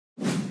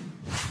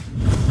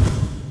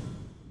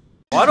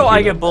Why do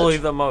I get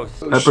bullied the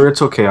most? Pepper,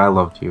 it's okay. I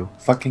loved you.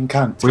 Fucking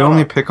cunt. We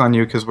only pick on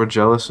you because we're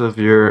jealous of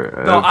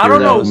your. No, I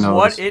don't know nose.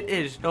 what it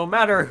is. No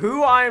matter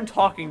who I am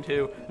talking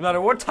to, no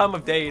matter what time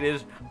of day it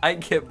is, I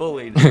get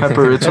bullied.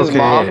 Pepper, it's okay. His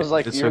mom was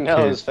like, it's your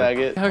nose,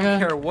 faggot. I don't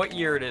care what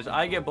year it is.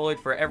 I get bullied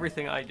for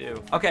everything I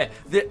do. Okay,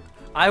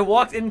 I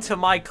walked into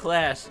my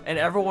class and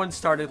everyone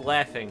started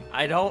laughing.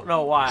 I don't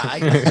know why. I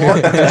just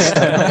walked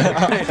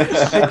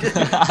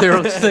in. They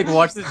were just like,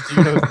 watch this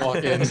Junos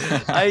walk in.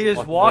 I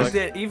just walked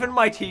in. Even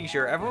my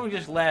teacher, everyone was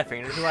just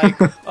laughing. It's like,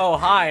 oh,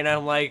 hi. And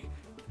I'm like,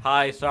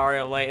 hi, sorry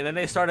I'm late. And then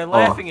they started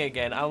laughing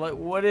again. I'm like,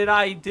 what did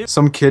I do?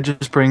 Some kid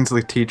just brings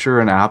the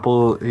teacher an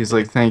apple. He's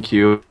like, thank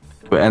you.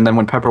 And then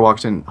when Pepper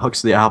walks in,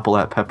 hooks the apple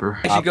at Pepper.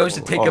 She goes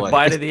to take a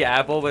bite of the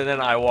apple, but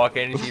then I walk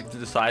in and she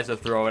decides to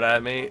throw it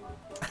at me.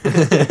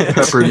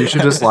 Pepper, you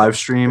should just live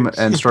stream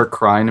and start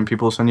crying, and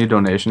people send you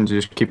donations.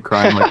 You just keep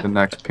crying like the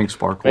next Pink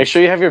Sparkle. Make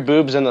sure you have your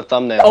boobs in the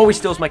thumbnail. Oh, he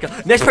steals my kill.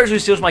 Next person who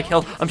steals my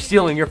kill, I'm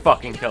stealing your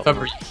fucking kill.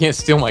 Pepper, you can't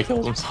steal my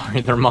kills. I'm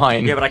sorry, they're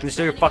mine. Yeah, but I can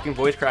steal your fucking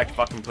voice crack,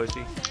 fucking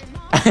pussy.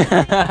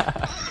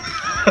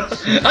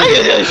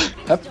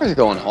 Pepper's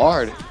going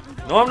hard.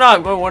 No, I'm not.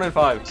 I'm going 1 in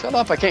 5. Shut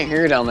up, I can't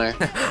hear you down there.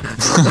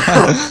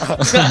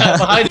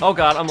 Oh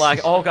god, I'm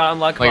lagging. Oh god, I'm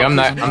lagging. Like, I'm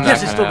not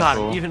Yes, I still got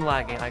asshole. him. Even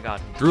lagging, I got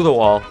him. Through the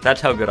wall.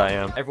 That's how good I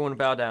am. Everyone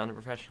bow down to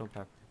professional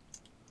Pepper.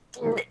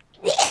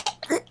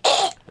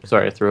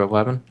 Sorry, I threw a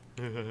weapon.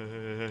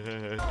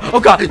 Oh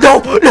god, no,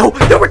 no,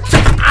 there were.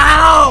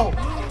 Ow!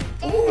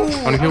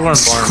 How many people are in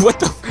barn? What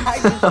the?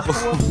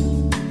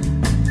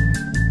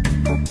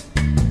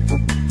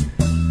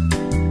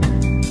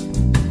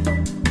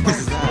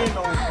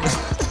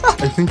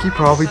 I think he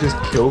probably just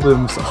killed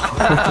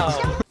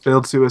himself.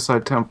 Failed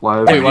suicide attempt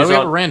live. Wait, why do we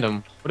have a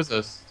random? What is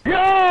this?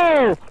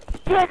 Yo!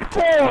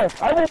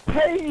 6-4! I will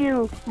pay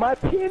you my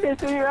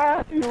penis in your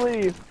ass you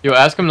leave! Yo,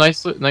 ask him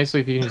nicely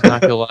if he can just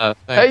not kill last.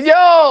 Hey,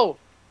 yo!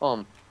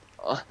 Come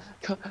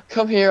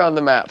here on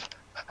the map.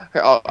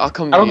 Here, I'll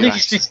come to you. I don't think he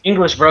speaks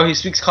English, bro. He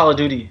speaks Call of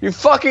Duty. You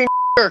fucking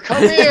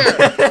come here!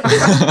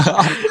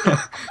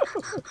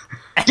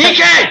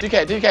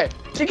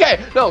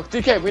 DK! No,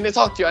 DK, we need to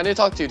talk to you. I need to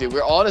talk to you, dude.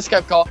 We're on a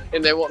Skype call,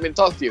 and they want me to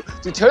talk to you.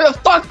 Dude, turn the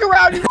fuck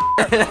around, you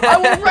I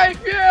will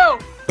rape you!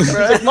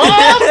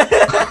 Mom!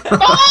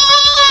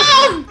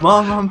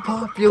 Mom, I'm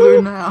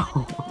popular now.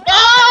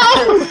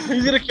 No!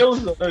 He's gonna kill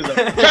himself. No, he's not.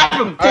 Trap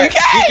him!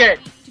 DK!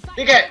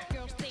 DK!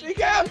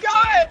 DK, I'm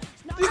going!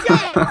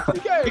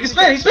 DK! He can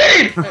spin! He's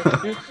spinning!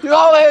 You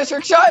all have a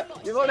trick shot?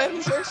 You want to have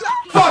a trick shot?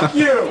 Fuck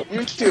you!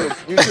 YouTube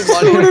money.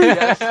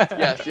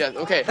 Yes.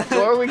 Okay.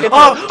 So where we get No,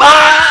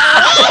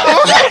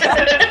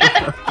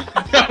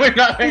 we're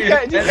not.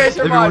 DK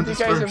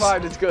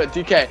survived. It's good.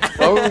 DK.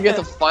 Whenever we get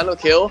the final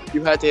kill,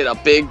 you have to hit a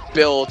big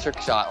Bill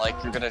trick shot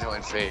like you're gonna do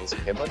in phase.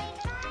 Okay, bud?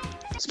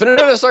 Spin it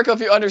in a circle if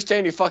you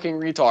understand, you fucking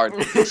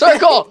retard.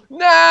 Circle!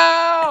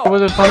 No!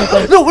 Was it funny?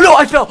 No,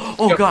 I fell!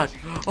 Oh god.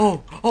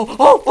 Oh,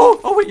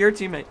 wait, you're a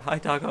teammate. Hi,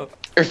 Taco.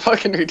 You're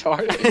fucking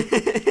retarded.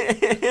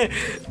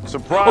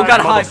 Surprise! Oh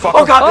god, hi.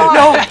 Oh god,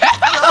 no!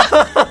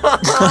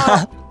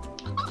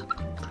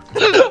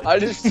 I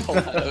just saw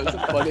that. That was the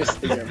funniest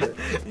thing ever.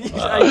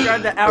 I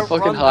tried to outrun The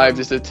fucking Hive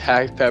just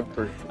attacked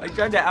Pepper. I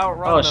tried to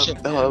outrun them. Shit.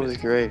 Oh, that was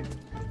great.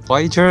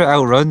 Why you trying to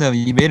outrun them?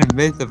 You made a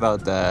myth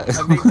about that.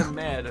 I made them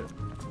mad.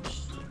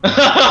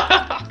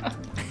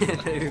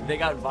 They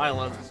got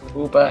violent.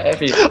 Oopa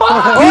Effie.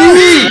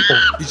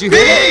 Did you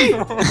hit?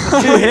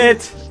 You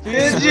hit!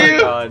 Did Oh you?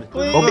 god.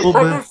 Oh no.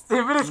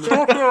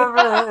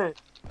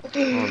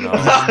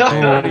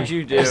 What did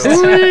you do? You're so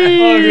stupid.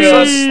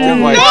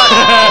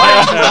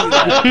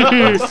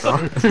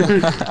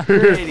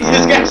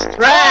 This guy's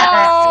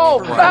trash!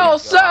 Oh!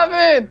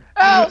 L7!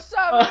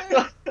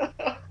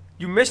 L7!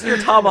 You missed your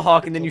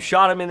tomahawk and then you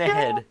shot him in the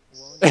head.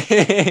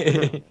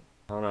 I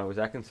don't know, was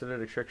that considered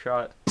a trick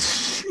shot?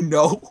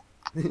 No.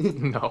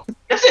 No.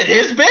 That's it,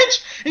 his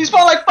bitch? He's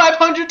fought like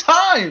 500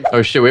 times!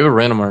 Oh shit, we have a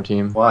random on our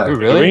team. What?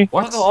 Really?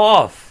 Fuck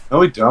off! No,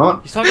 we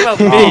don't. He's talking about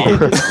me.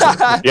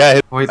 Yeah.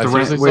 Wait, I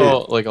seriously saw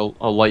like a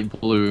light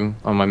blue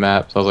on my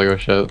map, so I was like, oh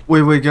shit.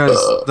 Wait, guys.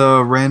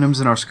 The randoms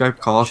in our Skype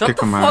call. I'll Shut kick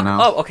the them fuck out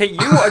now. up. Okay, you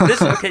are this.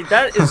 Okay,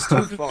 that is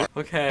too far.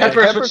 Okay.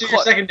 Pepper, switch to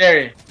your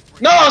secondary.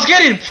 No, I was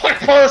getting fuck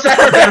pull this out.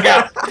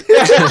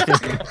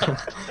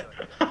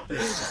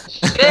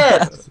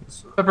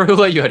 Pepper, who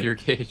let you out of your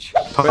cage?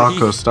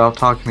 Taco, stop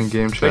talking in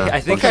game chat. I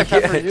think Okay,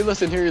 Pepper, you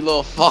listen here, you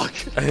little fuck.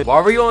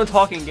 Why were you only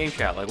talking game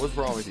chat? Like, what's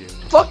wrong with you?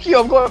 Fuck you,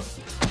 I'm going.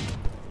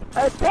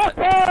 Hey,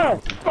 Pepper!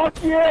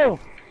 Fuck you!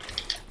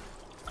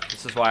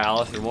 This is why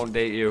Allison won't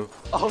date you.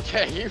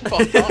 Okay, you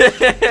fucked up.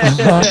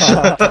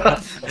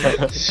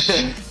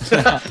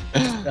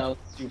 That was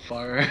too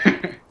far.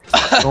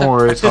 Don't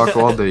worry,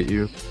 Taco, I'll date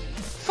you.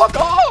 Fuck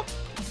off!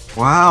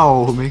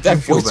 Wow, makes me That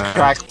feel voice bad.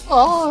 crack.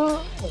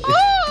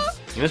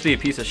 You must be a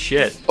piece of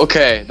shit.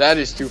 Okay, that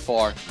is too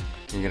far.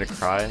 You gonna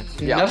cry?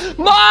 Yeah.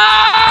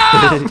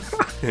 Mom!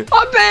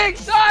 I'm being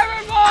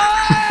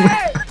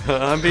cyberboy!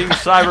 I'm being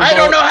cyber. I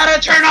don't know how to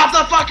turn off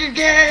the fucking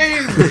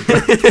game!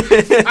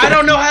 I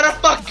don't know how to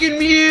fucking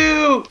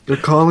mute! They're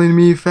calling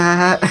me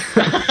fat.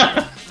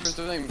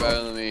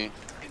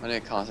 I need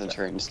to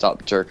concentrate and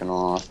stop jerking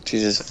off.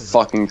 Jesus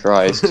fucking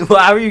Christ. Well,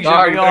 how are you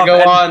Alright, jerking we're off?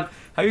 gonna go on.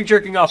 How are you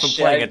jerking off and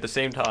Shit. playing at the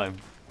same time?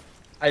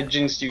 I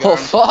jinxed you Oh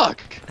guys.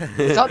 fuck!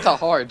 It's not that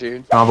hard,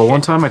 dude. No, but one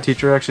time my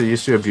teacher actually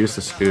used to abuse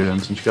the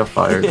students and she got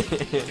fired.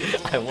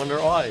 I wonder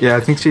why. Yeah,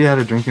 I think she had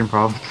a drinking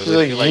problem. She's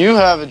like, you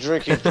have a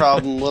drinking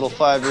problem, little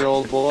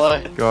 5-year-old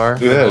boy. Gar.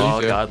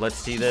 Oh god, let's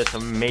see this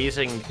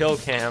amazing kill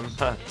cam.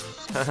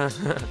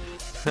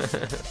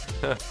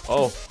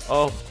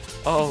 Oh.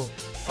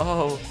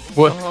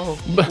 What? Oh.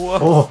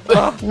 Oh,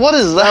 What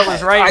is That that?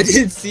 was right. I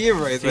didn't see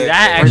him right See, there.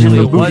 that Right in actually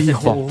the booty wasn't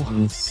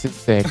hole.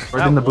 Sick.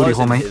 Right in the booty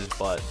hole, mate. his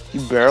butt.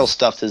 You barrel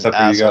stuffed his Pepper,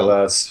 you got asshole.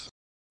 last.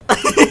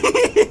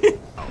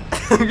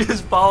 I'm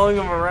just following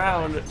him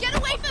around. Get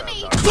away from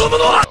me!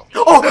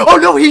 Oh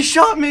no, he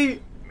shot me!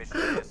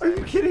 Are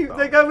you kidding?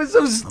 That guy was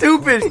so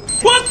stupid.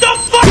 What the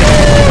fuck?